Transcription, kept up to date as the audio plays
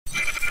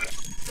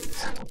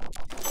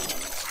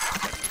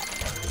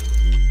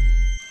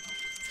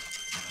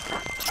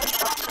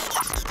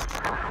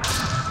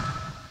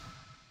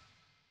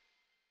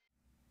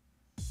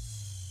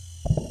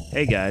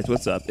Hey guys,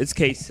 what's up? It's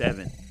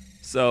K7.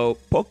 So,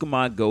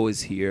 Pokemon Go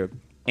is here,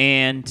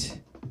 and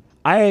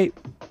I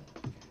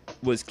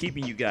was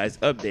keeping you guys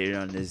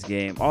updated on this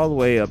game all the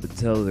way up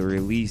until the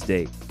release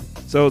date.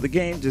 So, the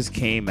game just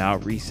came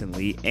out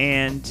recently,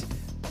 and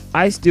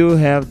I still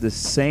have the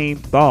same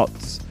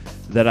thoughts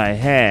that I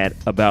had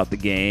about the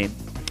game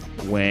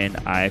when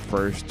I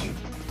first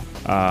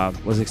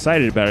was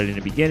excited about it in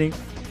the beginning,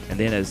 and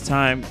then as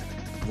time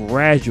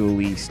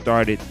gradually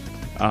started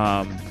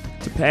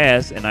to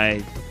pass and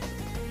I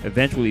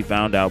eventually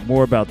found out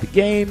more about the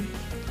game,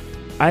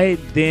 I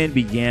then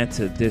began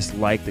to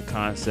dislike the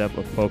concept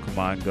of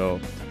Pokemon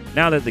Go.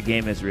 Now that the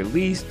game is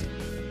released,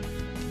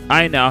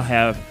 I now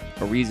have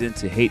a reason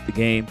to hate the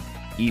game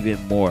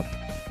even more.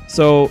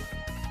 So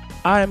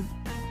I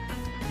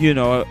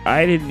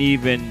didn't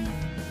even,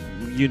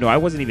 I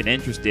wasn't even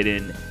interested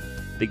in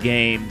the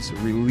game's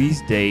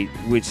release date,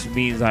 which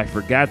means I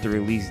forgot the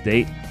release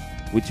date,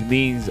 which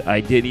means I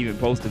didn't even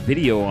post a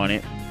video on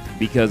it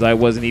because I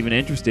wasn't even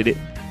interested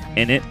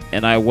in it,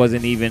 and I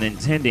wasn't even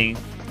intending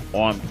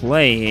on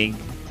playing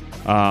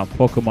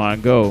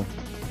Pokemon Go.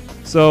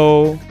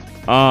 So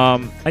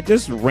I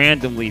just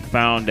randomly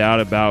found out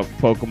about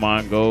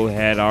Pokemon Go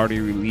had already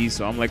released,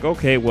 so I'm like,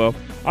 okay, well,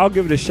 I'll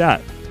give it a shot.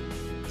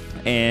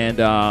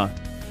 And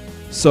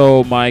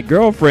so my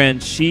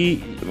girlfriend, she's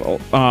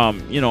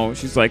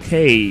like,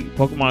 hey,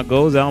 Pokemon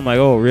Go's out. I'm like,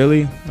 oh,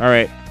 really? All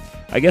right,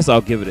 I guess I'll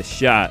give it a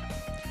shot.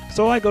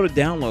 So I go to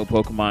download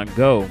Pokemon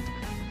Go.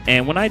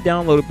 And when I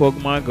downloaded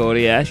Pokemon Go,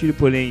 they ask you to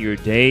put in your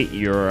date,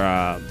 your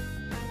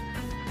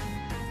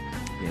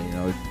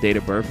date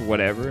of birth or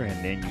whatever,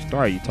 and then you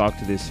start. You talk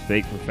to this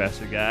fake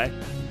professor guy,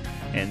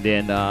 and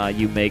then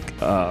you make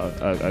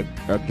a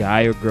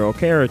guy or girl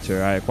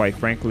character. Quite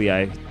frankly,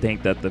 I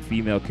think that the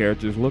female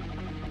characters look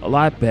a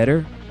lot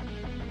better.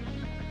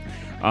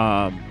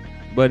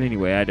 But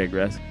anyway, I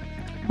digress.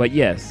 But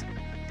yes,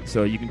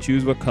 so you can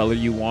choose what color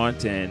you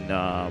want and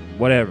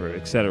whatever,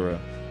 etc.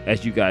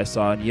 As you guys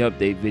saw in the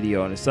update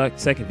video, on the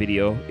second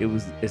video,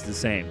 it's the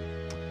same.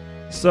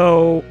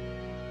 So,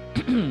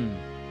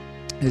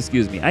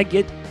 excuse me, I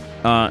get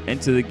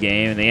into the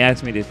game and they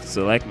ask me to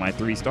select my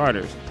 3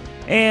 starters,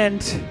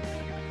 and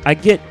I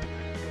get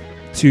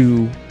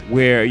to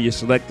where you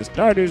select the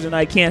starters and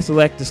I can't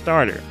select the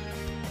starter.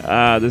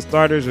 The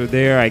starters are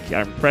there.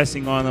 I'm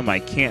pressing on them. I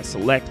can't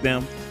select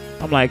them.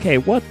 I'm like, hey,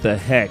 what the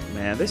heck,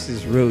 man? This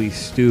is really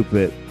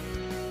stupid.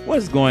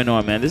 What's going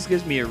on, man? This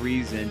gives me a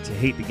reason to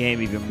hate the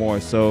game even more.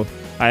 So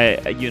I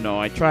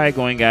try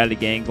going out of the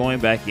game, going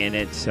back in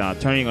it,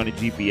 turning on the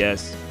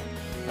GPS.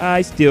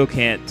 I still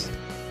can't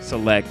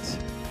select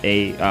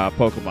a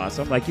Pokemon.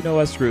 So I'm like, you know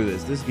what? Screw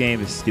this. This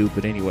game is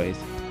stupid anyways.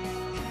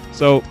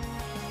 So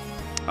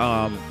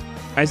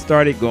I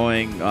started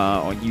going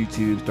on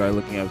YouTube, started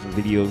looking up some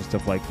videos and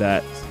stuff like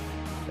that.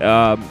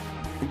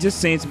 It just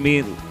seems to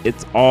me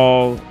it's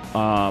all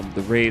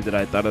the rave that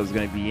I thought it was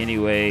going to be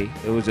anyway.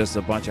 It was just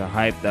a bunch of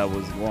hype that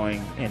was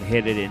going and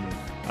hit it in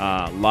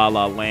La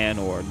La Land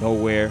or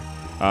nowhere.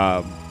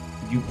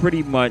 You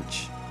pretty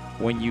much,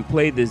 when you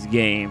play this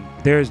game,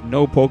 there's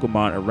no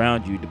Pokemon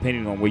around you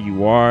depending on where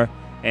you are.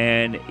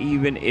 And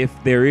even if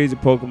there is a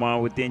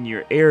Pokemon within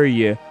your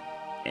area,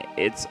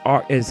 it's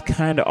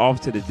kind of off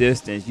to the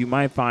distance. You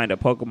might find a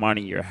Pokemon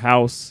in your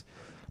house,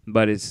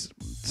 but it's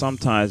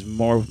sometimes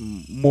more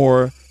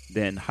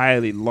than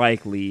highly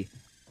likely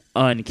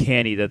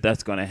uncanny that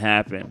that's going to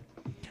happen.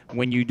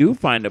 When you do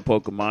find a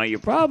Pokemon, you're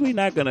probably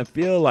not going to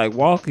feel like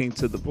walking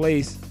to the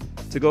place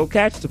to go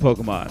catch the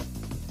Pokemon.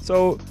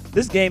 So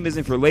this game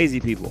isn't for lazy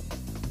people.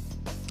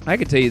 I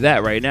can tell you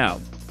that right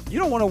now. You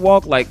don't want to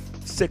walk like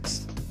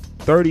 6,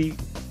 30,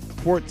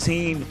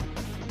 14,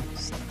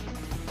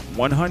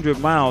 100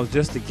 miles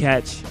just to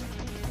catch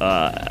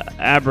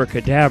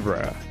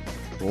Abracadabra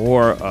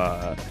or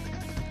a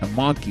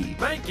monkey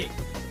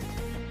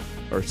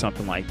or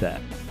something like that.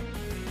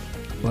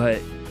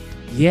 But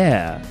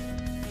yeah,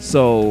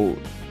 so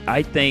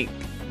I think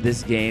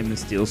this game is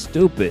still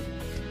stupid.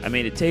 I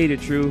mean, to tell you the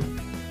truth,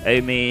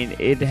 I mean,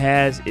 it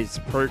has its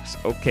perks.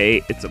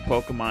 Okay, it's a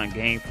Pokemon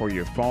game for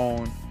your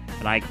phone,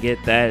 and I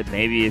get that.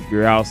 Maybe if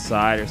you're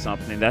outside or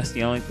something, that's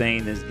the only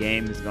thing this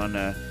game is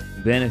gonna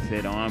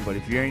benefit on. But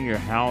if you're in your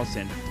house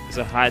and it's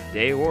a hot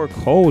day or a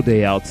cold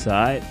day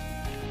outside,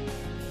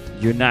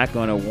 you're not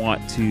gonna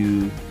want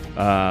to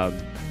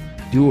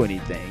do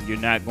anything. You're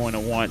not going to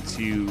want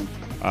to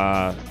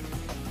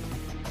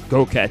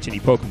go catch any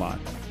Pokemon.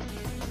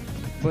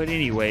 But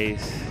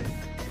anyways,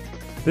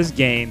 this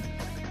game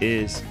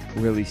is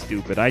really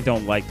stupid. I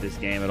don't like this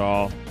game at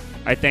all.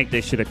 I think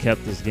they should have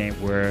kept this game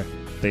where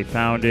they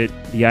found it.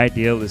 The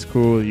ideal is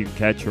cool. You can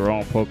catch your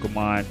own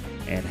Pokemon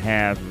and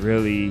have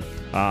really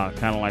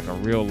kind of like a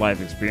real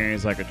life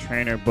experience like a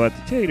trainer. But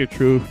to tell you the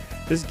truth,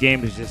 this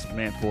game is just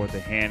meant for the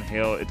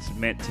handheld. It's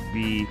meant to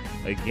be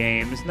a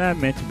game. It's not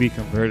meant to be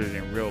converted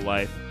in real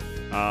life.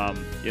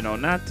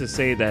 Not to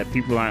say that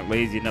people aren't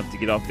lazy enough to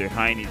get off their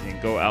hindies and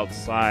go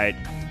outside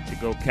to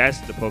go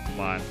catch the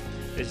Pokemon.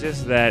 It's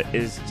just that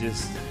it's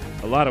just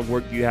a lot of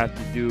work you have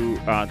to do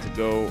to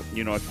go,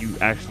 if you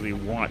actually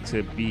want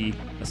to be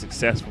a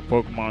successful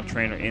Pokemon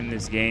trainer in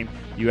this game.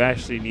 You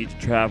actually need to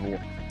travel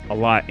a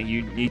lot, and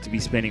you need to be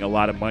spending a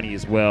lot of money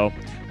as well,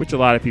 which a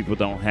lot of people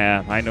don't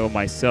have. I know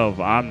myself,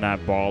 I'm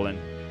not balling.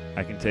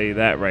 I can tell you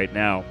that right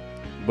now.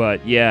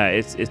 But yeah,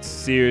 it's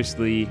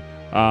seriously,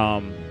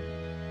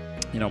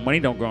 money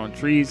don't grow on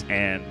trees,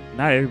 and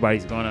not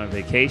everybody's going on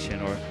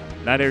vacation, or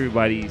not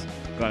everybody's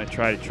going to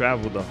try to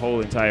travel the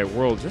whole entire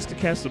world just to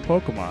catch some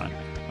Pokemon.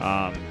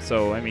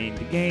 So, I mean,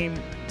 the game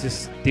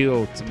just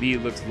still, to me,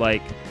 looks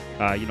like,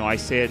 I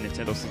said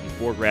Nintendo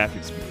 64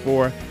 graphics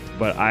before,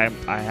 but I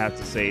have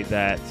to say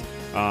that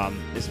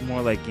it's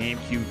more like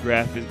GameCube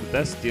graphics, but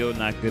that's still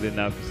not good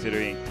enough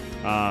considering,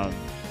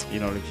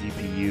 the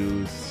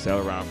GPUs,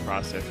 cell around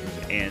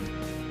processors, and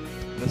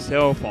the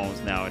cell phones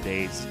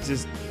nowadays.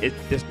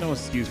 There's no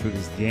excuse for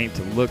this game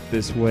to look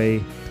this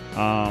way.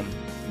 I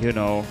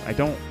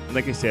don't,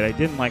 like I said, I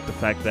didn't like the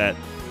fact that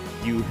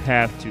you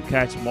have to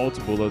catch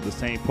multiple of the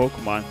same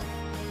Pokemon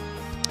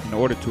in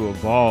order to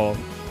evolve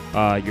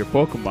your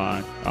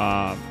Pokemon.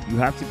 You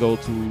have to go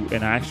to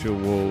an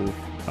actual,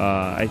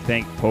 I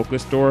think, Poké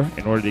Store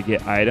in order to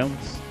get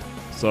items.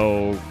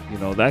 So,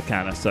 that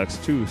kind of sucks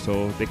too.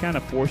 So they kind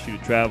of force you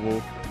to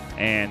travel.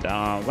 And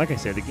like I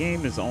said, the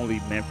game is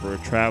only meant for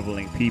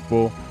traveling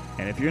people.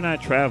 And if you're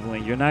not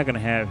traveling, you're not going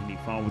to have any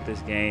fun with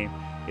this game.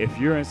 If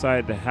you're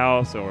inside the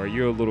house, or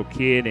you're a little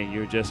kid and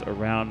you're just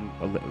around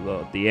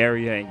the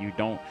area and you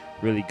don't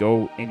really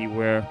go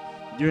anywhere,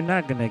 you're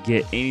not going to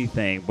get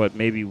anything but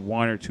maybe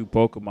one or two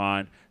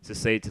Pokemon, to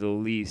say to the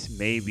least.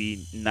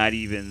 Maybe not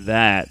even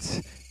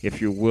that.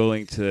 If you're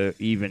willing to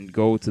even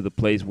go to the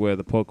place where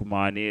the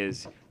Pokemon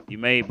is, you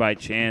may by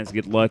chance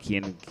get lucky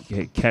and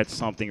catch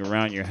something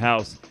around your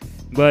house.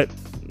 But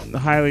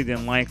highly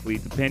than likely,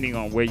 depending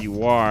on where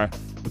you are,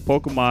 the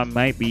Pokemon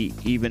might be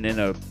even in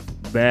a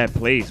bad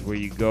place where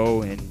you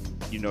go and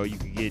you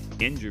could get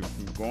injured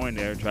from going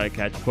there and try to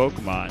catch a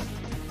Pokemon.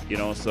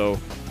 So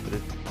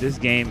this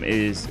game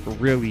is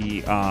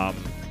really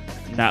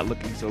not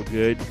looking so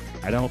good.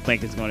 I don't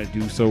think it's going to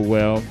do so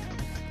well.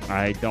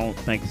 I don't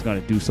think it's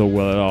going to do so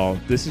well at all.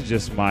 This is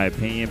just my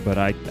opinion, but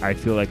I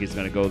feel like it's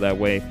going to go that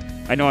way.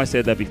 I know I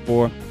said that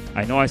before.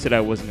 I know I said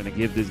I wasn't going to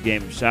give this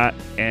game a shot,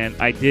 and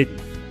I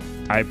didn't.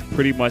 I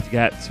pretty much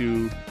got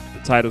to the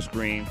title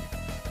screen,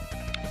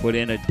 put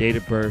in a date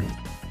of birth,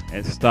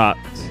 and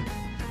stopped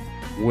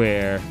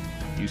where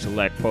you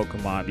select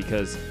Pokemon,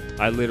 because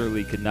I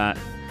literally could not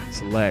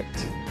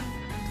select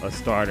a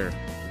starter.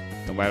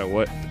 No matter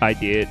what I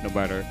did, no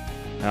matter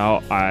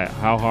how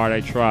hard I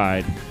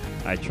tried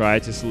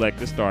to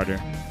select a starter,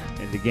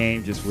 and the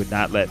game just would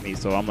not let me.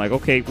 So I'm like,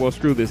 okay, well,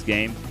 screw this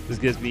game. This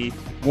gives me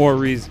more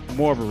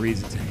of a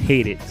reason to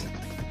hate it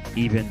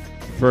even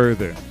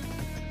further.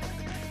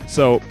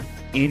 So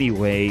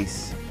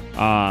anyways,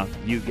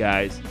 you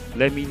guys,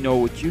 let me know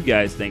what you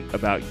guys think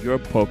about your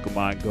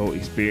Pokemon Go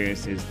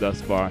experiences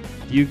thus far.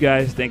 Do you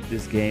guys think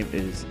this game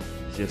is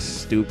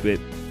just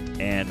stupid?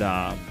 And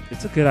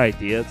it's a good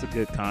idea. It's a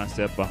good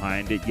concept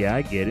behind it. Yeah,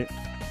 I get it.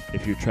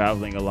 If you're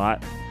traveling a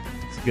lot,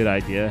 it's a good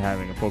idea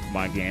having a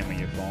Pokemon game on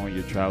your phone.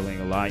 You're traveling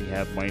a lot. You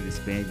have money to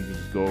spend. You can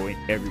just go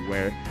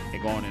everywhere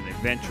and go on an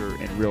adventure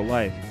in real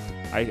life.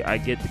 I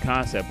get the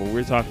concept, but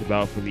we're talking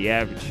about for the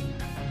average,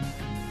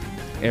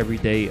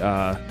 everyday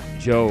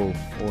Joe,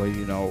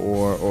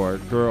 or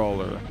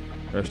girl,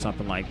 or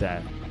something like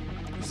that.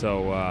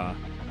 So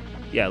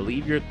yeah,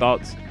 leave your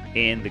thoughts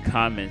in the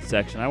comment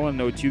section. I want to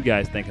know what you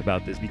guys think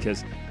about this,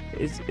 because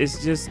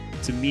it's just,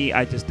 to me,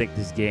 I just think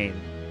this game,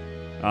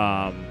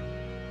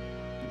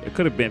 it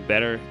could have been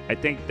better. I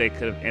think they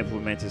could have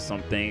implemented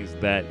some things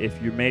that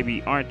if you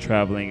maybe aren't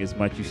traveling as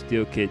much, you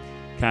still could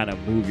kind of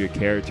move your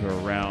character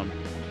around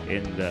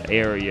in the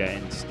area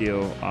and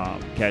still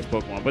catch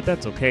Pokemon. But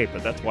that's okay.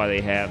 But that's why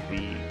they have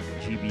the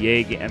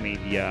GBA game. I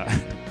mean the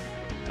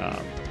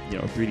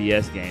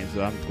 3DS game.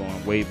 So I'm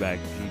going way back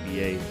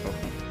GBA.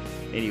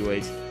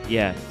 Anyways,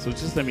 yeah. So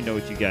just let me know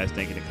what you guys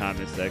think in the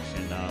comment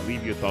section.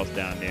 Leave your thoughts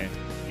down there.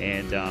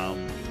 And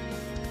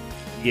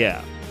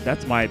yeah,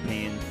 that's my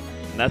opinion.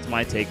 And that's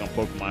my take on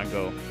Pokemon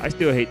Go. I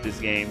still hate this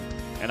game,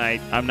 and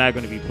I'm not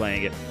going to be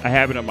playing it. I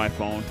have it on my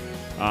phone,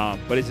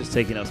 but it's just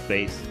taking up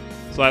space,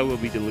 so I will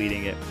be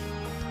deleting it.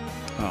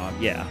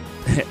 Yeah.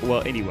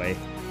 Well, anyway,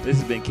 this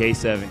has been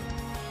K7.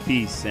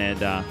 Peace, and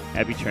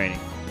happy training.